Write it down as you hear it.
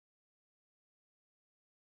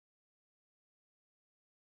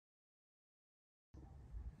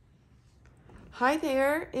Hi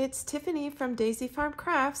there, it's Tiffany from Daisy Farm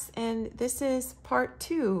Crafts, and this is part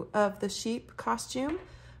 2 of the sheep costume.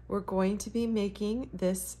 We're going to be making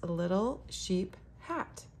this little sheep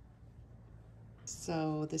hat.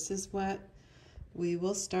 So this is what we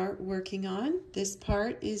will start working on. This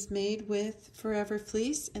part is made with Forever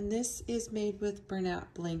Fleece, and this is made with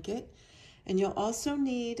Bernat Blanket. And you'll also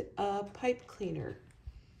need a pipe cleaner,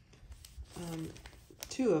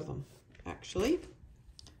 2 of them actually,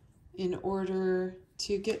 in order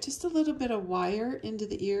to get just a little bit of wire into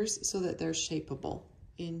the ears so that they're shapeable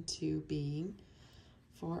into being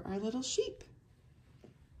for our little sheep.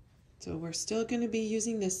 So we're still going to be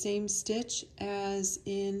using the same stitch as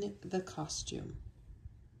in the costume.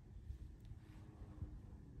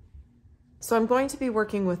 So I'm going to be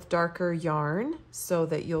working with darker yarn so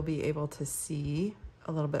that you'll be able to see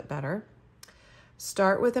a little bit better.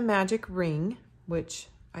 Start with a magic ring, which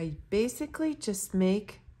I basically just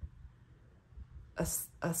make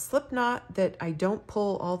a slip knot that I don't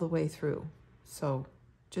pull all the way through. So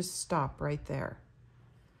just stop right there.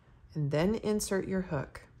 And then insert your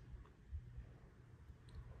hook.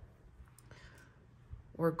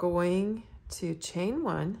 We're going to chain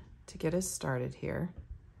 1 to get us started here.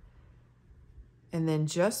 And then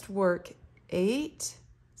just work 8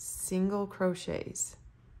 single crochets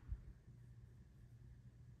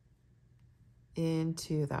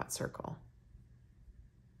into that circle.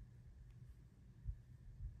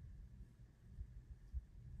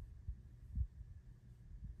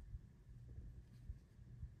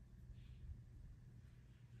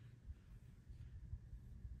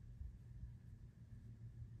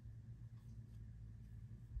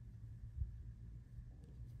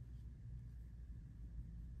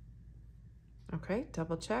 Okay,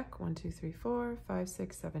 double check. 1, 2, 3, 4, 5,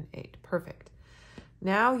 6, 7, 8. Perfect.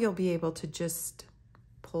 Now you'll be able to just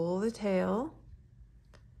pull the tail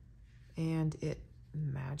and it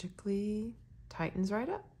magically tightens right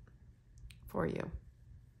up for you.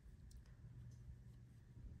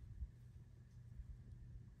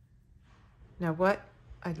 Now what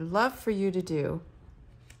I'd love for you to do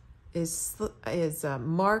is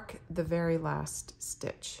mark the very last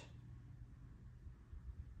stitch.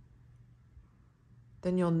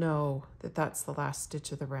 Then you'll know that that's the last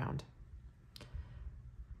stitch of the round.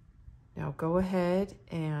 Now go ahead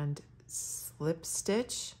and slip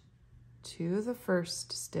stitch to the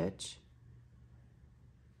first stitch,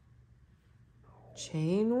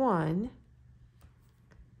 chain 1,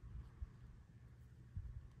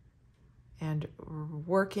 and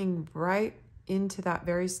working right into that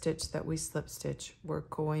very stitch that we slip stitch, we're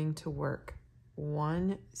going to work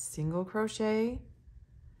 1 single crochet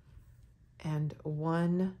and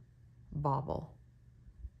 1 bobble.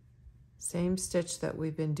 Same stitch that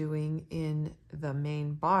we've been doing in the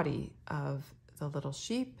main body of the little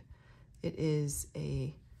sheep. It is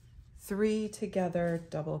a 3 together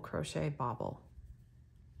double crochet bobble.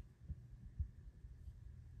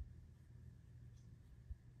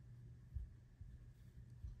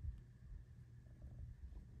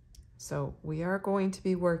 So we are going to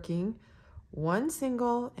be working 1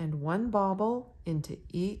 single and 1 bobble into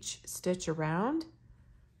each stitch around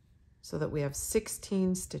so that we have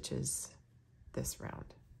 16 stitches this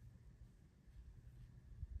round.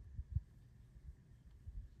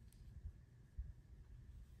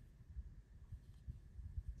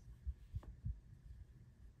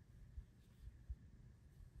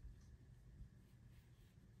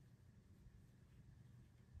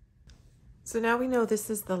 So now we know this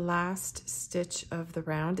is the last stitch of the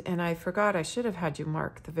round, and I forgot I should have had you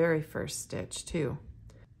mark the very first stitch too.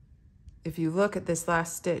 If you look at this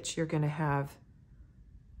last stitch, you're going to have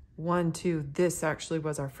 1, 2, this actually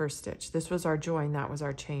was our first stitch. This was our join, that was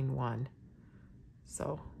our chain 1.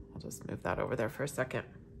 So I'll just move that over there for a second.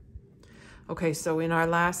 Okay, so in our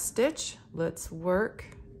last stitch, let's work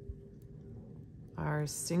our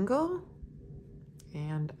single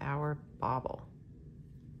and our bobble.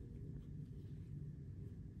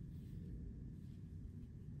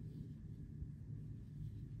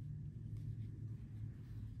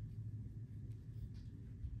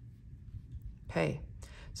 Okay,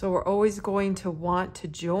 so we're always going to want to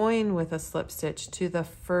join with a slip stitch to the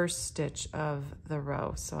first stitch of the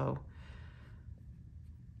row. So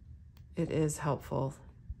it is helpful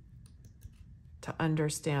to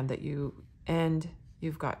understand that you've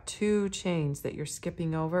got 2 chains that you're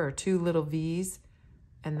skipping over, or 2 little V's,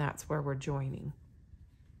 and that's where we're joining.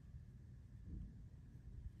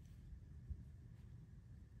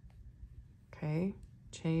 Okay,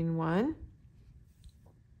 chain 1.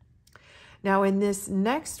 Now in this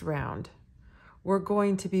next round, we're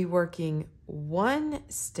going to be working 1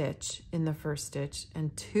 stitch in the first stitch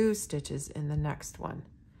and 2 stitches in the next one.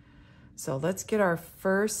 So let's get our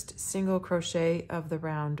first single crochet of the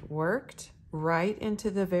round worked right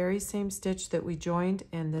into the very same stitch that we joined,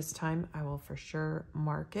 and this time I will for sure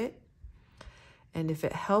mark it. And if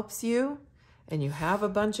it helps you and you have a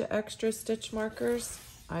bunch of extra stitch markers,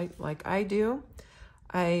 like I do,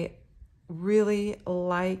 I really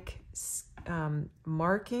like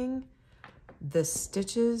marking the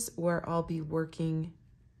stitches where I'll be working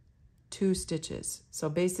 2 stitches. So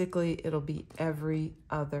basically it'll be every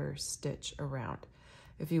other stitch around.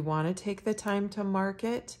 If you want to take the time to mark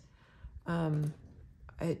it,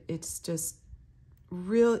 it's just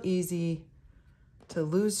real easy to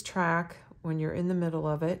lose track when you're in the middle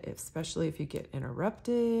of it, especially if you get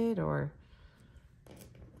interrupted or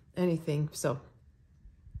anything. So,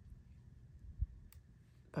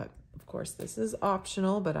 but of course this is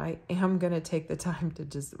optional, but I am going to take the time to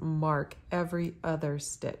just mark every other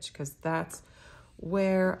stitch because that's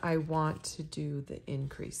where I want to do the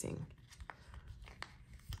increasing.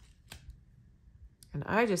 And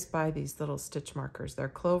I just buy these little stitch markers. They're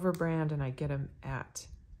Clover brand, and I get them at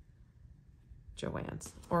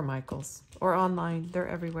Joann's or Michael's or online. They're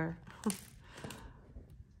everywhere.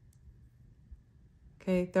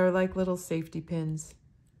 Okay, they're like little safety pins.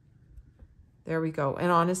 There we go. And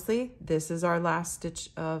honestly, this is our last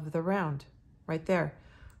stitch of the round right there.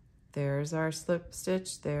 There's our slip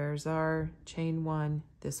stitch. There's our chain 1.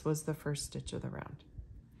 This was the first stitch of the round.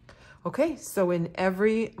 Okay, so in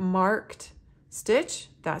every marked stitch,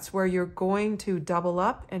 that's where you're going to double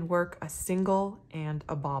up and work a single and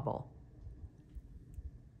a bobble.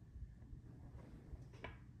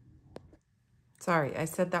 Sorry, I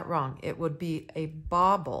said that wrong. It would be a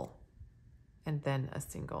bobble and then a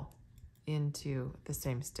single into the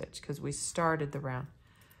same stitch because we started the round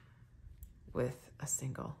with a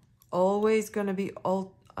single. Always going to be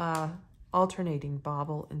alternating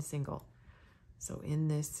bobble and single. So in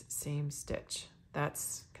this same stitch,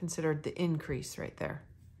 that's considered the increase right there.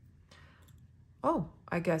 Oh,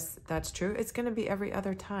 I guess that's true. It's going to be every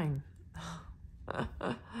other time.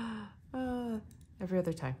 Every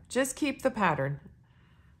other time. Just keep the pattern.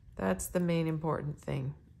 That's the main important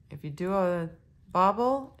thing. If you do a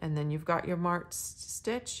bobble and then you've got your marked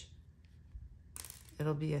stitch,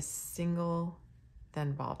 it'll be a single,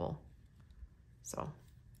 then bobble. So,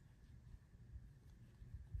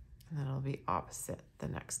 and then it'll be opposite the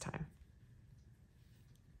next time.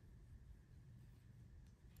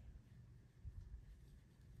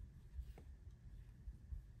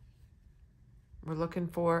 We're looking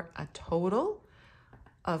for a total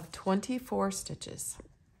of 24 stitches.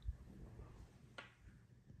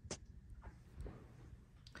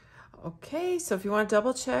 Okay, so if you want to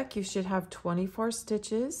double check, you should have 24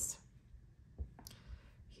 stitches.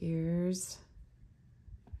 Here's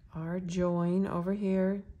our join over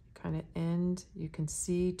here, kind of end. You can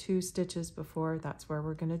see 2 stitches before, that's where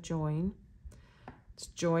we're going to join. It's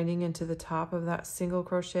joining into the top of that single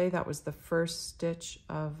crochet. That was the first stitch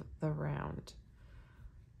of the round.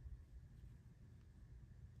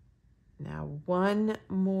 Now 1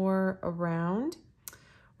 more around.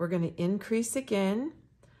 We're going to increase again,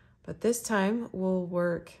 but this time we'll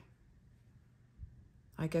work,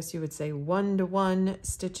 I guess you would say 1-to-1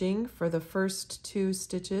 stitching for the first 2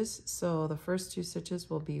 stitches. So the first 2 stitches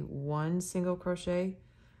will be 1 single crochet,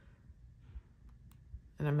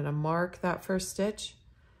 and I'm going to mark that first stitch,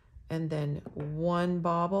 and then 1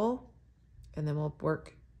 bobble, and then we'll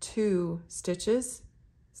work 2 stitches,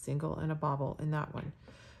 single and a bobble in that one.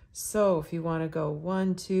 So if you want to go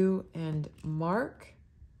 1, 2 and mark,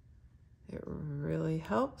 it really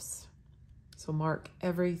helps. So mark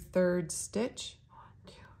every 3rd stitch. 1,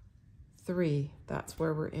 2, 3, that's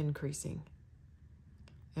where we're increasing.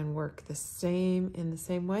 And work the same in the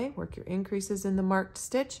same way. Work your increases in the marked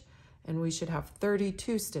stitch, and we should have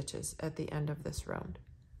 32 stitches at the end of this round.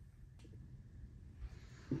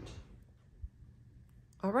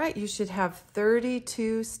 All right, you should have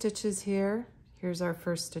 32 stitches here. Here's our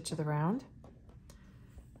first stitch of the round.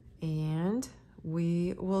 And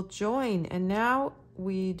we will join. And now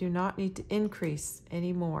we do not need to increase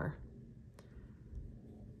anymore.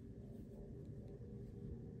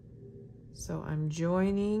 So I'm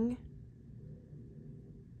joining.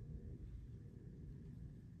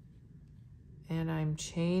 And I'm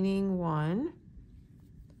chaining 1.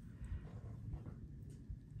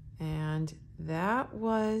 And that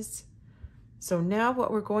was... So now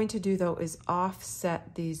what we're going to do though is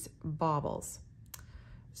offset these bobbles.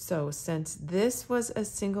 So since this was a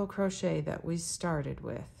single crochet that we started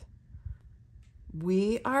with,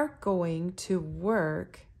 we are going to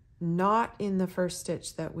work not in the first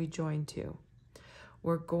stitch that we joined to.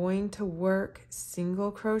 We're going to work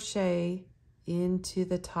single crochet into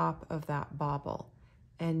the top of that bobble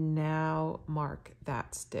and now mark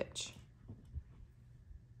that stitch.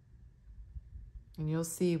 And you'll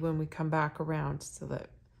see when we come back around so that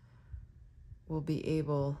we'll be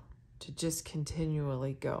able to just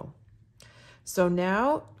continually go. So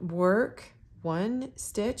now work one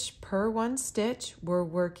stitch per one stitch. We're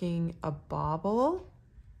working a bobble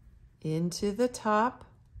into the top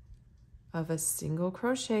of a single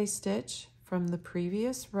crochet stitch from the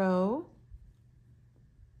previous row.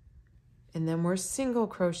 And then we're single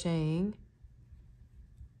crocheting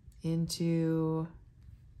into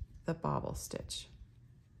the bobble stitch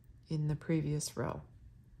in the previous row.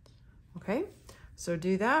 Okay, so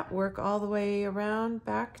do that, work all the way around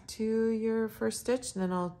back to your first stitch, and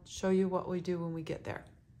then I'll show you what we do when we get there.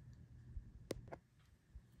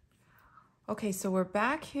 Okay, so we're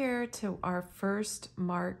back here to our first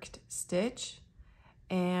marked stitch,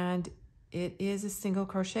 and it is a single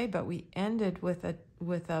crochet, but we ended with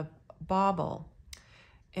a bobble.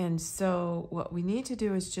 And so what we need to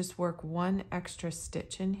do is just work one extra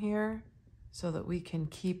stitch in here so that we can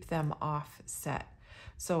keep them offset.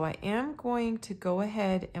 So I am going to go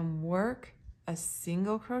ahead and work a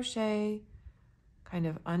single crochet kind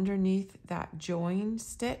of underneath that join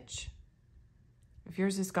stitch. If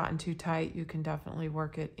yours has gotten too tight, you can definitely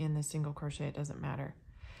work it in the single crochet, it doesn't matter.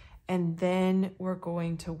 And then we're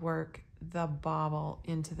going to work the bobble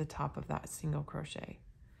into the top of that single crochet.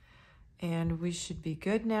 And we should be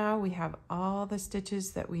good now. We have all the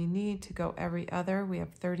stitches that we need to go every other. We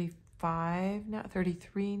have 35 now,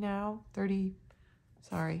 33 now, 33.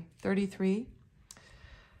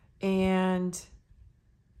 And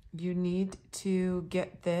you need to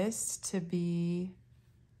get this to be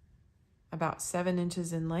about 7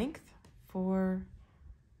 inches in length for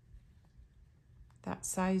that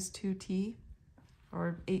size 2T,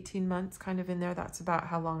 or 18 months kind of in there. That's about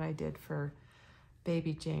how long I did for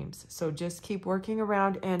baby James. So just keep working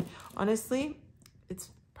around, and honestly, it's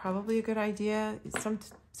probably a good idea.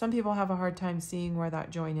 Some people have a hard time seeing where that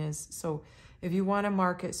join is. So if you want to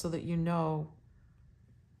mark it so that you know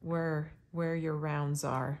where your rounds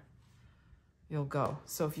are, you'll go.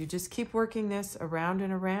 So if you just keep working this around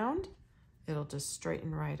and around, it'll just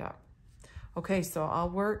straighten right up. Okay, so I'll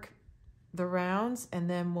work the rounds and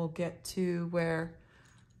then we'll get to where,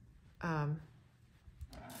 so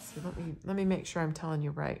let me make sure I'm telling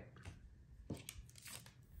you right.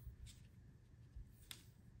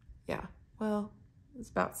 Yeah, well, it's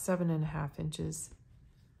about 7.5 inches.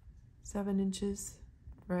 7 inches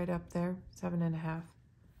right up there, 7.5.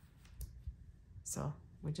 So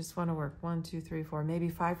we just want to work 1, 2, 3, 4, maybe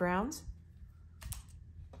 5 rounds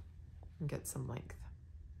and get some length.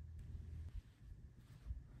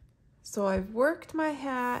 So I've worked my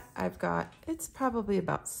hat. I've got, it's probably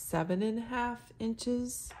about 7.5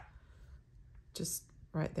 inches. Just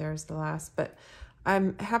right there is the last, but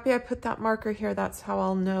I'm happy I put that marker here. That's how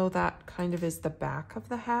I'll know that kind of is the back of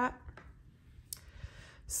the hat.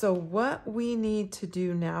 So what we need to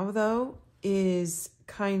do now though is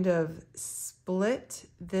kind of split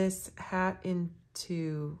this hat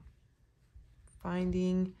into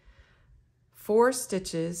finding 4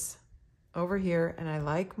 stitches over here, and I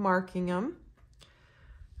like marking them.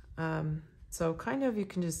 So kind of you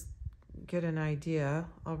can just get an idea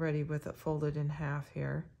already with it folded in half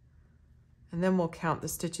here. And then we'll count the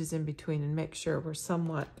stitches in between and make sure we're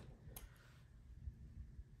somewhat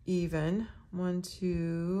even. 1,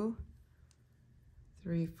 2,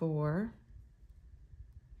 3, 4.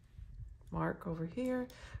 Mark over here,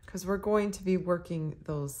 because we're going to be working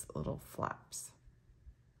those little flaps.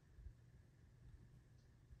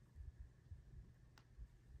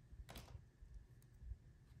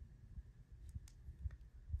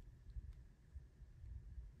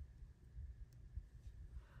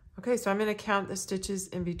 Okay, so I'm going to count the stitches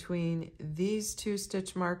in between these 2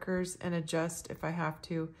 stitch markers and adjust if I have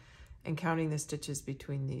to, and counting the stitches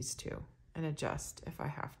between these 2 and adjust if I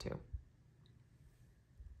have to.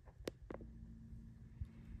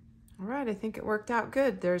 All right, I think it worked out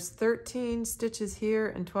good. There's 13 stitches here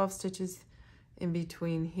and 12 stitches in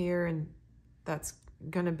between here, and that's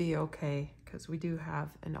going to be okay because we do have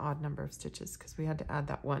an odd number of stitches because we had to add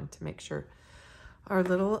that 1 to make sure our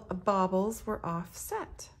little bobbles were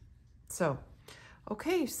offset. So,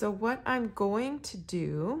 okay, so what I'm going to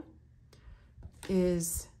do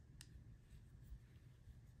is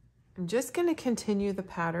I'm just going to continue the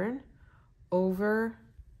pattern over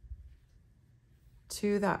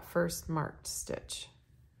to that first marked stitch.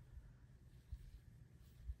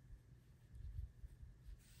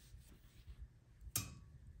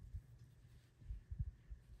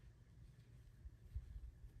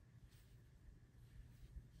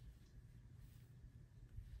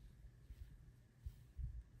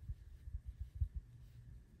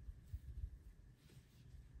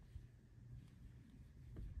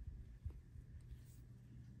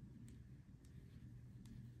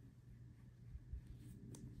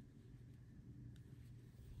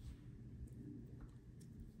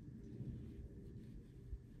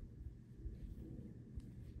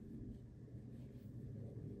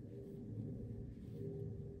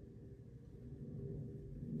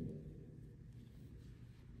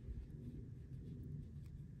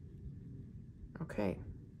 Okay,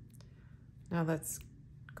 now let's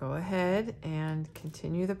go ahead and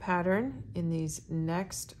continue the pattern in these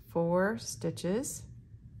next 4 stitches.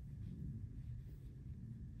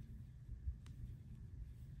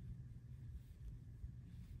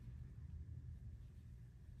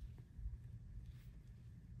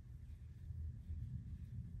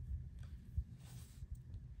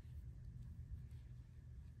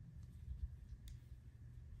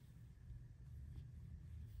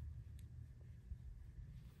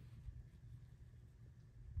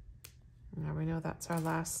 Now we know that's our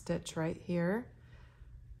last stitch right here.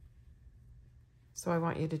 So I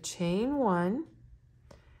want you to chain 1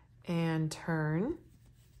 and turn,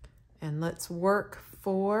 and let's work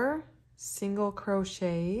 4 single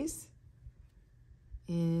crochets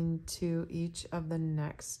into each of the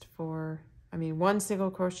next 4, 1 single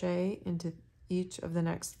crochet into each of the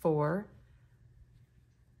next 4.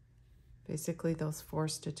 Basically those 4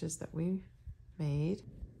 stitches that we made.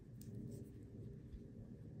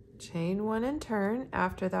 Chain 1 and turn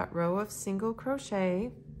after that row of single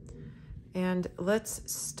crochet, and let's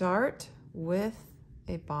start with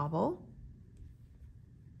a bobble.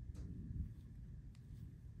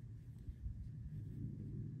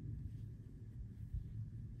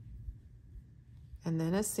 And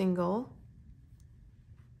then a single,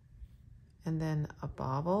 and then a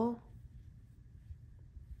bobble,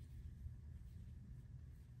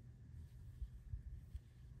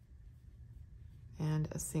 and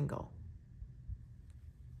a single.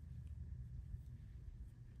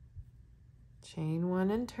 Chain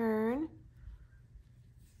 1 and turn.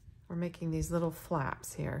 We're making these little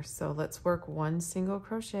flaps here, so let's work 1 single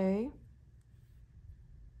crochet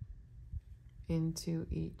into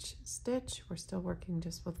each stitch. We're still working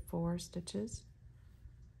just with 4 stitches.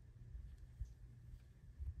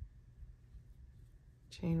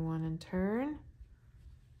 Chain 1 and turn.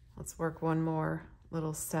 Let's work 1 more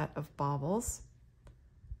little set of bobbles.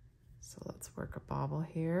 So let's work a bobble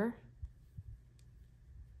here.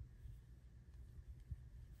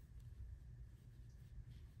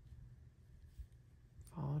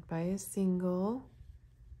 Followed by a single.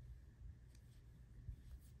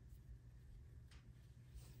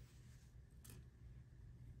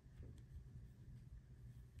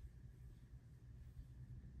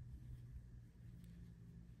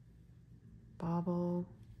 Bobble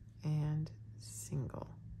and single.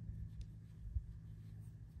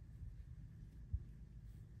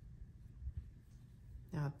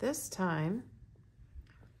 Now this time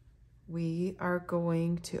we are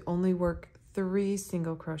going to only work 3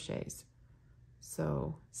 single crochets.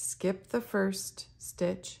 So skip the first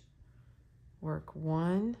stitch, work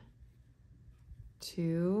 1,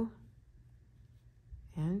 2,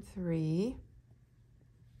 and 3.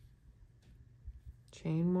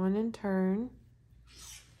 Chain 1 and turn.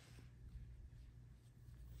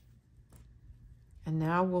 And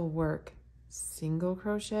now we'll work single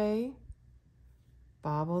crochet,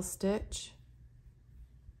 bobble stitch,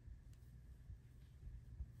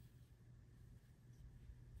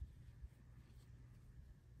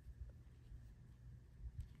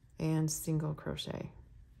 and single crochet.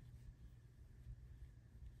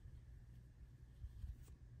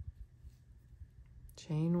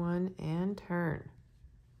 Chain 1 and turn.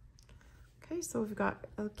 Okay, so we've got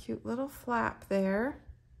a cute little flap there.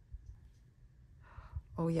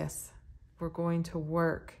 Oh yes, we're going to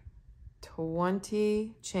work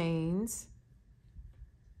 20 chains.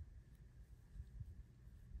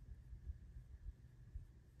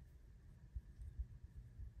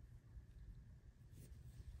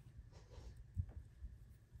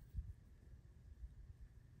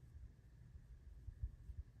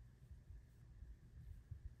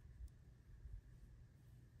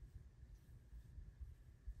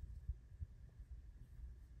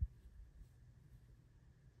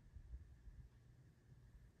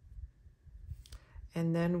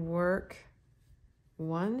 And then work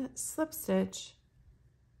 1 slip stitch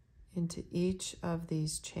into each of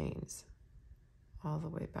these chains all the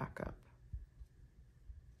way back up.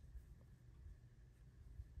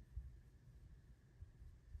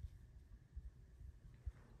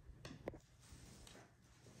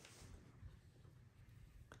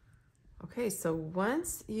 Okay, so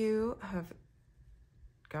once you have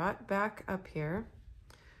got back up here,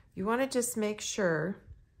 you want to just make sure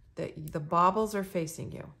that the bobbles are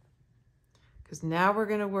facing you, because now we're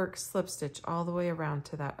going to work slip stitch all the way around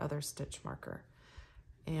to that other stitch marker,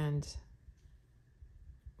 and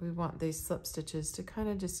we want these slip stitches to kind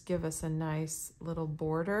of just give us a nice little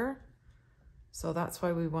border, so that's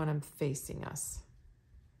why we want them facing us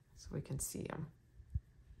so we can see them.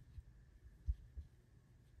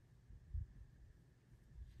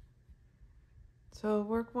 So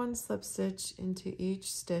work one slip stitch into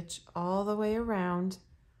each stitch all the way around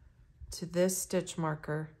to this stitch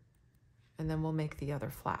marker, and then we'll make the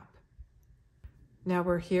other flap. Now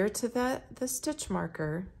we're here to the stitch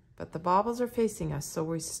marker, but the bobbles are facing us, so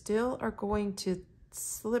we still are going to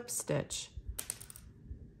slip stitch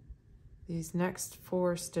these next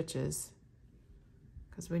 4 stitches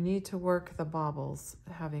because we need to work the bobbles,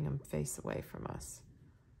 having them face away from us.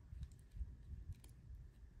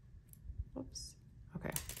 Oops.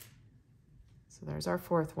 Okay, so there's our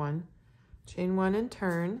 4th one. Chain 1 and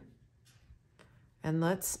turn, and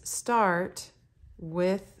let's start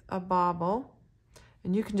with a bobble,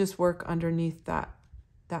 and you can just work underneath that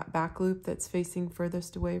back loop that's facing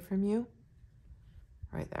furthest away from you,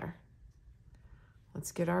 right there.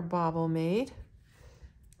 Let's get our bobble made.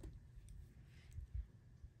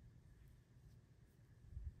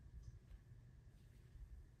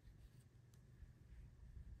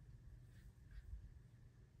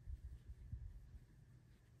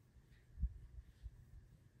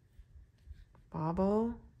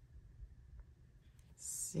 Bobble,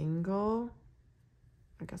 single.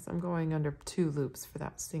 I guess I'm going under 2 loops for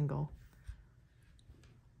that single.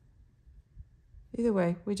 Either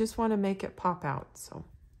way, we just want to make it pop out. So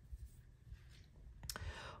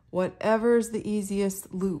whatever's the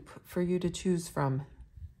easiest loop for you to choose from.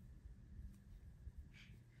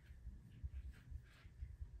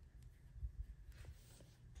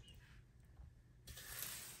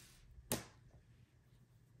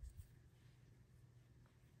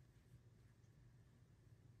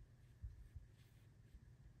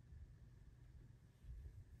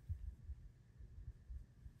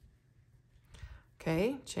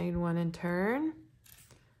 Okay, chain 1 and turn.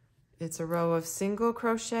 It's a row of single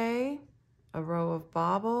crochet, a row of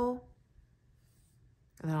bobble,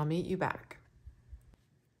 and then I'll meet you back.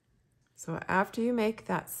 So after you make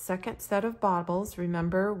that second set of bobbles,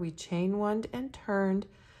 remember we chain 1 and turned,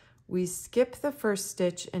 we skip the first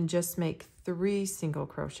stitch and just make 3 single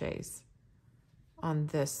crochets on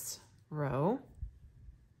this row.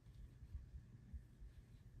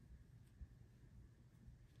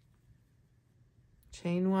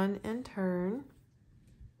 Chain 1 and turn,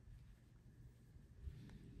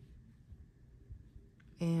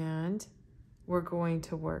 and we're going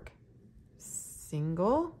to work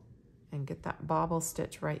single and get that bobble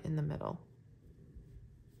stitch right in the middle.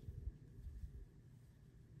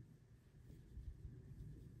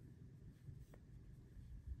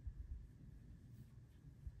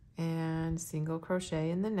 And single crochet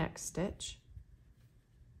in the next stitch.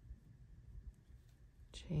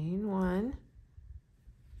 Chain 1.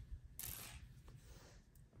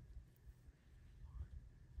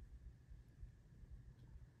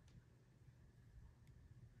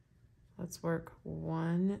 Let's work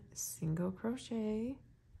 1 single crochet,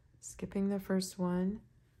 skipping the first one,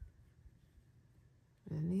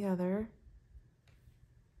 and then the other,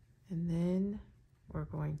 and then we're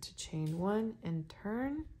going to chain 1 and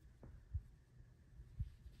turn,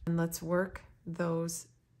 and let's work those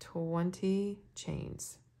 20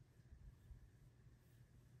 chains.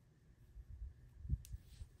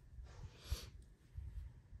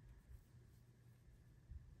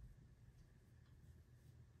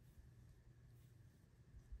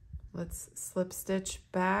 Let's slip stitch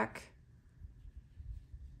back.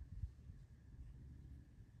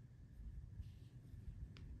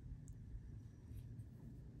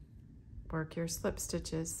 Work your slip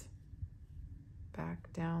stitches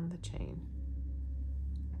back down the chain.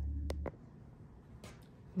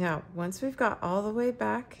 Now, once we've got all the way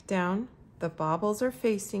back down, the bobbles are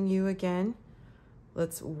facing you again.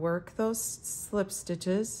 Let's work those slip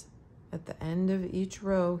stitches at the end of each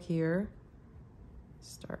row here.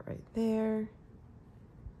 Start right there.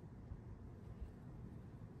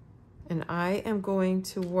 And I am going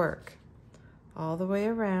to work all the way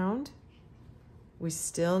around. We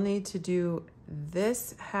still need to do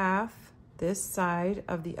this half, this side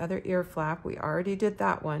of the other ear flap. We already did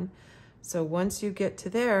that one. So once you get to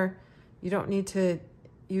there, you don't need to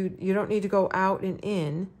go out and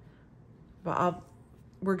in, but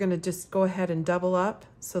we're gonna just go ahead and double up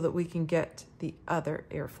so that we can get the other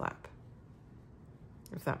ear flap,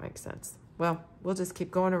 if that makes sense. Well, we'll just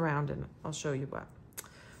keep going around and I'll show you what.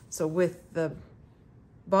 So with the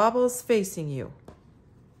bobbles facing you,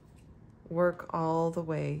 work all the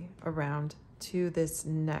way around to this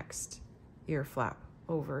next ear flap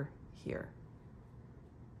over here.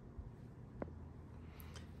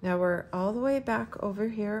 Now we're all the way back over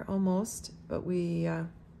here almost, but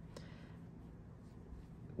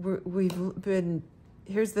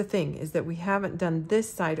here's the thing, is that we haven't done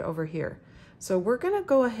this side over here. So we're gonna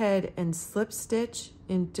go ahead and slip stitch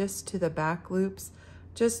in just to the back loops,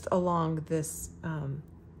 just along this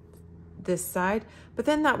this side, but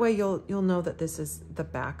then that way you'll know that this is the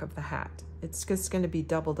back of the hat. It's just going to be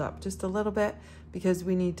doubled up just a little bit because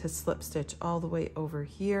we need to slip stitch all the way over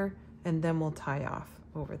here, and then we'll tie off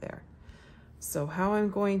over there. So how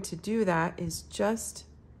I'm going to do that is just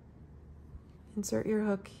insert your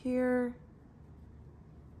hook here,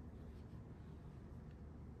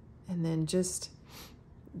 and then just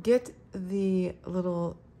get the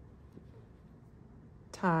little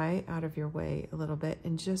tie out of your way a little bit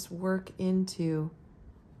and just work into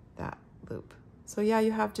that loop. So yeah,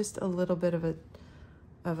 you have just a little bit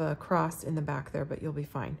of a cross in the back there, but you'll be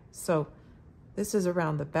fine. So this is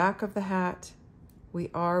around the back of the hat.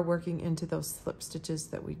 We are working into those slip stitches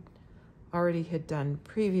that we already had done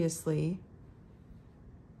previously,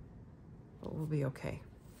 but we'll be okay.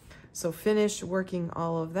 So finish working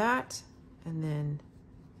all of that, and then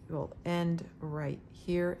we'll end right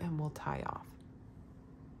here and we'll tie off.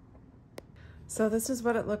 So this is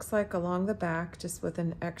what it looks like along the back, just with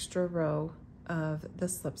an extra row of the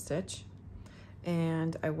slip stitch.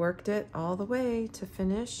 And I worked it all the way to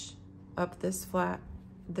finish up this flap,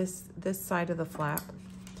 this side of the flap.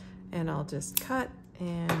 And I'll just cut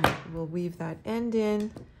and we'll weave that end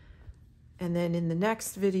in. And then in the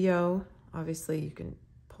next video, obviously you can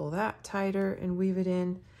pull that tighter and weave it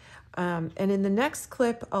in. And in the next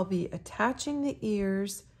clip, I'll be attaching the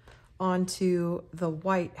ears onto the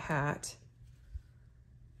white hat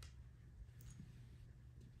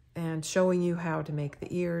and showing you how to make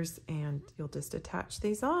the ears, and you'll just attach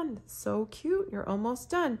these on. So cute, you're almost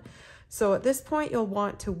done. So at this point, you'll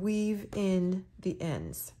want to weave in the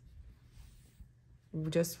ends,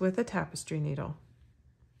 just with a tapestry needle.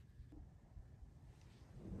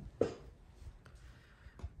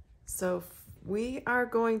 So we are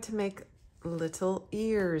going to make little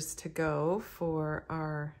ears to go for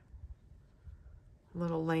our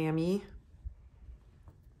little lammy,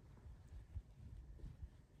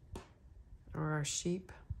 or our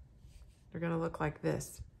sheep. They're gonna look like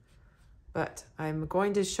this. But I'm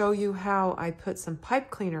going to show you how I put some pipe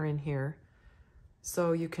cleaner in here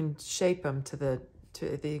so you can shape them to the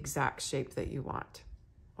exact shape that you want.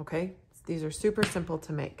 Okay? These are super simple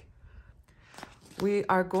to make. We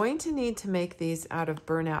are going to need to make these out of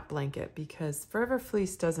Bernat Blanket because Forever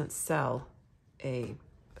Fleece doesn't sell a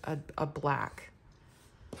black.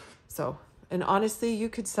 So, and honestly, you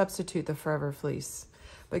could substitute the Forever Fleece.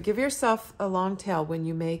 But give yourself a long tail when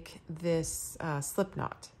you make this slip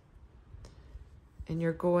knot. And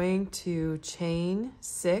you're going to chain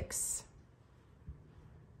 6.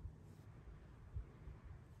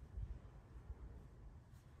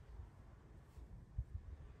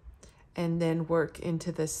 And then work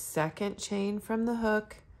into the second chain from the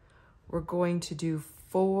hook. We're going to do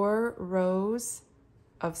 4 rows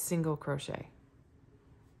of single crochet.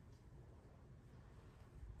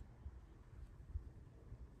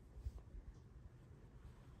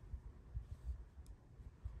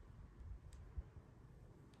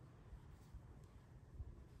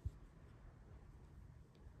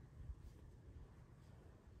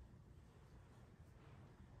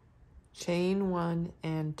 Chain 1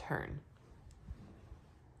 and turn.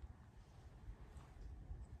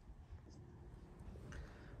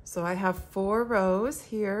 So I have 4 rows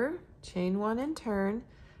here, chain 1 and turn,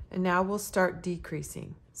 and now we'll start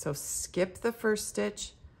decreasing. So skip the first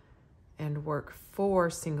stitch and work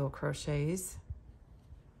 4 single crochets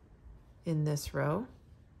in this row.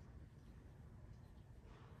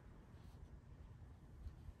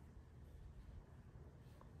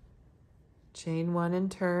 Chain 1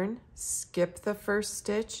 and turn, skip the first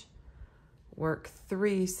stitch, work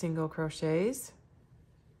 3 single crochets.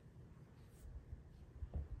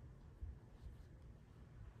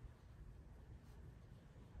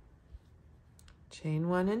 Chain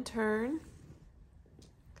 1 and turn,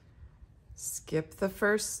 skip the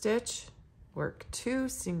first stitch, work 2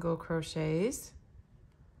 single crochets.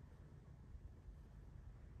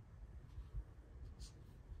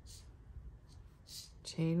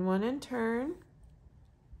 Chain 1 and turn,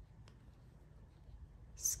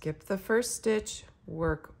 skip the first stitch,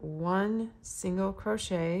 work 1 single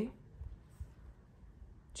crochet,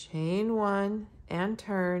 chain 1 and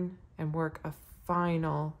turn, and work a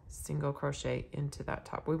final single crochet into that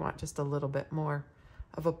top. We want just a little bit more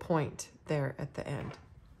of a point there at the end.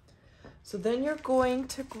 So then you're going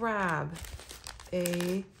to grab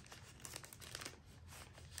a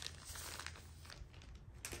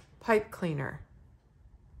pipe cleaner.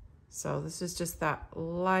 So this is just that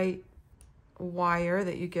light wire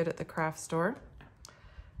that you get at the craft store.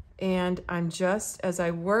 And I'm just, as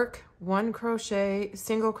I work one crochet,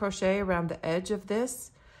 single crochet around the edge of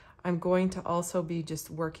this, I'm going to also be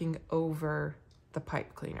just working over the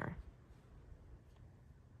pipe cleaner.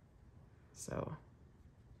 So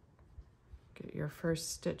get your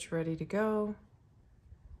first stitch ready to go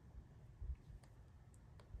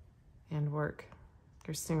and work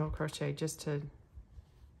your single crochet just to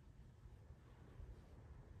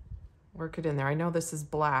work it in there. I know this is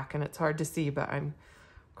black and it's hard to see, but I'm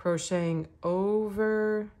crocheting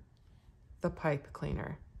over the pipe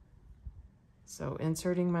cleaner. So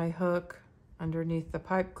inserting my hook underneath the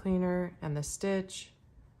pipe cleaner and the stitch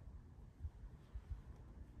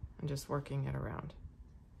and just working it around.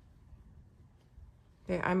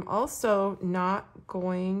 Okay, I'm also not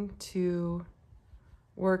going to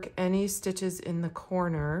work any stitches in the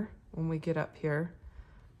corner when we get up here.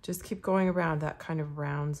 Just keep going around, that kind of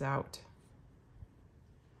rounds out.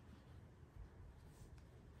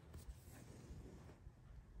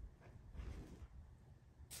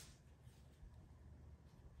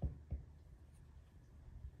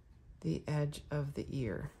 The edge of the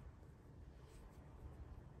ear.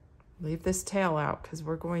 Leave this tail out because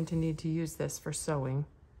we're going to need to use this for sewing.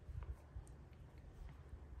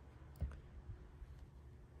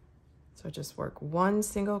 So just work one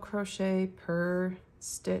single crochet per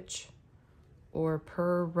stitch or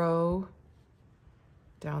per row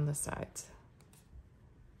down the sides.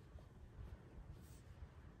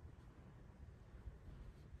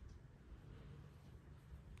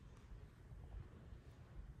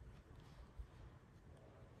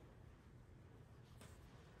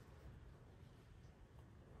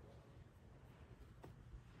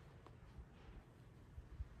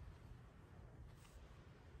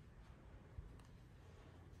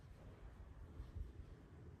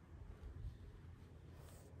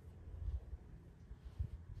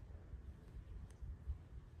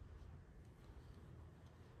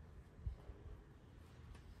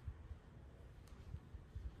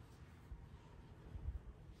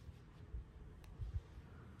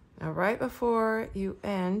 Now, right before you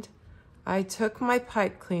end, I took my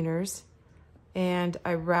pipe cleaners and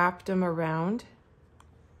I wrapped them around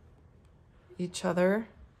each other.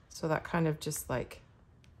 So that kind of just like,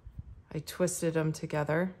 I twisted them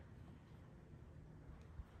together,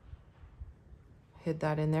 hid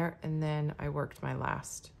that in there, and then I worked my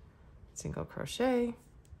last single crochet,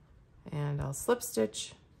 and I'll slip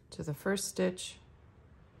stitch to the first stitch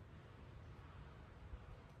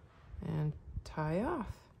and tie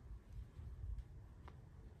off.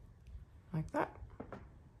 Like that.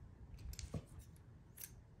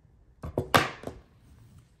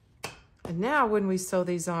 And now when we sew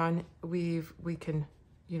these on, we can,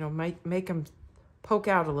 you know, make them poke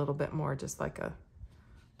out a little bit more, just like a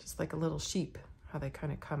little sheep, how they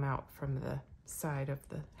kind of come out from the side of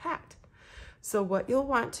the hat. So what you'll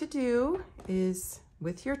want to do is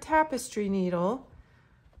with your tapestry needle,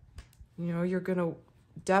 you know, you're gonna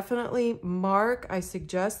definitely mark. I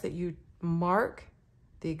suggest that you mark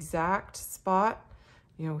the exact spot.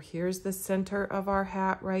 You know, here's the center of our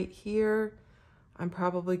hat right here. I'm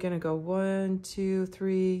probably gonna go 1, 2,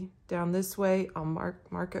 3 down this way. I'll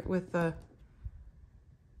mark it with the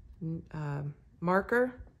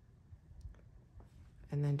marker,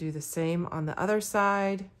 and then do the same on the other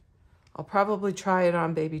side. I'll probably try it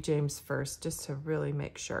on baby James first, just to really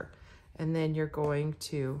make sure. And then you're going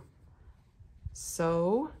to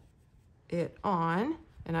sew it on,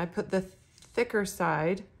 and I put the thicker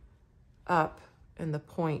side up and the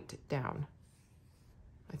point down.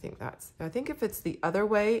 I think if it's the other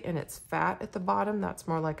way and it's fat at the bottom, that's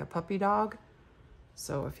more like a puppy dog.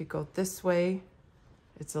 So if you go this way,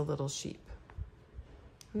 it's a little sheep.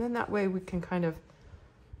 And then that way we can kind of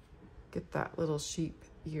get that little sheep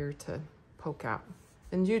ear to poke out.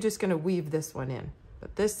 And you're just gonna weave this one in,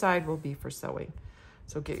 but this side will be for sewing.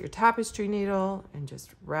 So get your tapestry needle and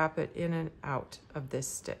just wrap it in and out of this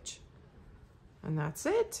stitch. And that's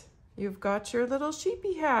it. You've got your little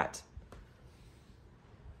sheepy hat.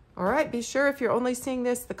 All right, be sure if you're only seeing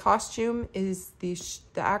this, the costume is the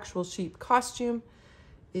actual sheep costume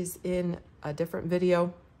is in a different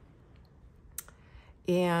video.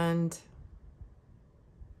 And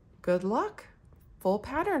good luck. Full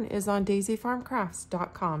pattern is on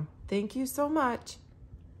daisyfarmcrafts.com. Thank you so much.